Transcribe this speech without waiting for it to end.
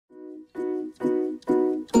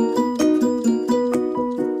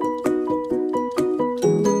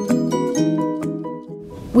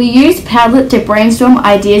We used Padlet to brainstorm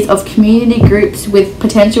ideas of community groups with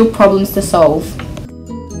potential problems to solve.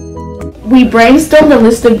 We brainstormed a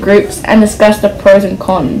list of groups and discussed the pros and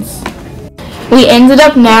cons. We ended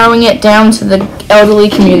up narrowing it down to the elderly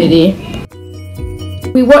community.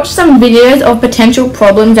 We watched some videos of potential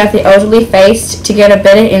problems that the elderly faced to get a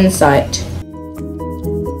better insight.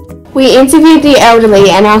 We interviewed the elderly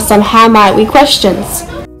and asked them how might we questions.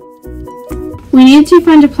 We needed to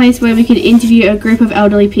find a place where we could interview a group of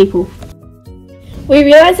elderly people. We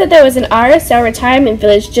realised that there was an RSL retirement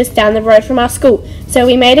village just down the road from our school, so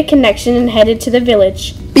we made a connection and headed to the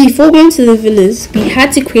village. Before going to the village, we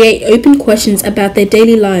had to create open questions about their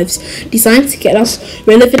daily lives, designed to get us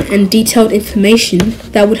relevant and detailed information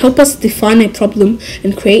that would help us define a problem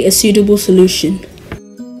and create a suitable solution.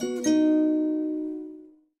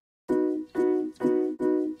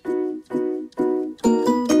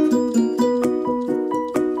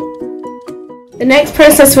 The next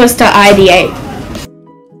process was to ideate.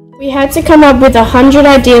 We had to come up with 100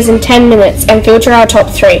 ideas in 10 minutes and filter our top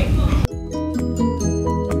 3.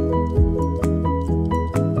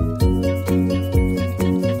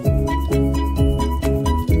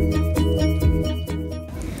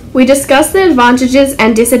 We discussed the advantages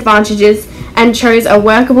and disadvantages and chose a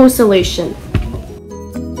workable solution.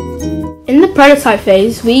 In the prototype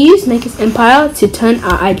phase, we used Maker's Empire to turn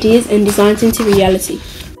our ideas and designs into reality.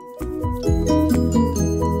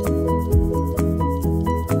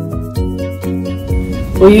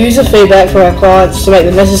 We use the feedback from our clients to make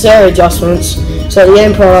the necessary adjustments so that the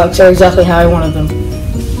end products are exactly how we wanted them.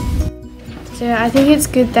 So I think it's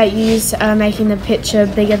good that you use making the picture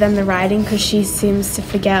bigger than the writing, because she seems to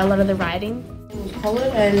forget a lot of the writing.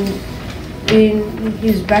 And in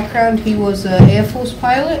his background he was an Air Force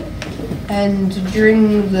pilot, and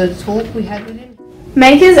during the talk we had with him,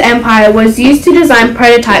 Maker's Empire was used to design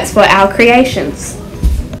prototypes for our creations.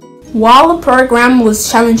 While the program was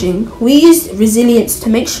challenging, we used resilience to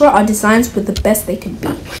make sure our designs were the best they could be.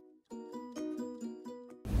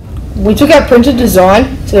 We took our printed design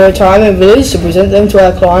to the retirement village to present them to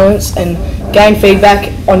our clients and gain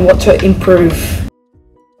feedback on what to improve.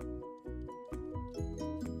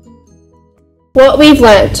 What we've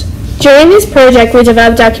learnt. During this project we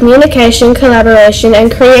developed our communication, collaboration and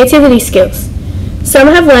creativity skills. Some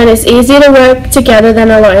have learned it's easier to work together than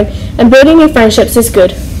alone, and building new friendships is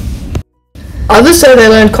good. Others say they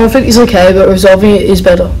learned conflict is okay, but resolving it is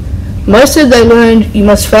better. Most said they learned you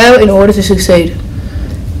must fail in order to succeed.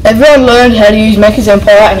 Everyone learned how to use Maker's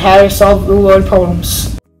Empire and how to solve real-world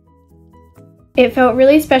problems. It felt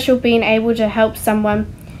really special being able to help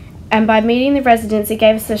someone, and by meeting the residents it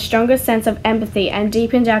gave us a stronger sense of empathy and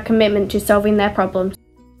deepened our commitment to solving their problems.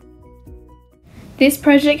 This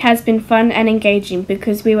project has been fun and engaging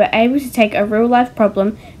because we were able to take a real-life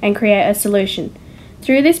problem and create a solution.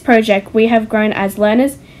 Through this project, we have grown as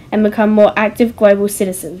learners and become more active global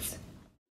citizens.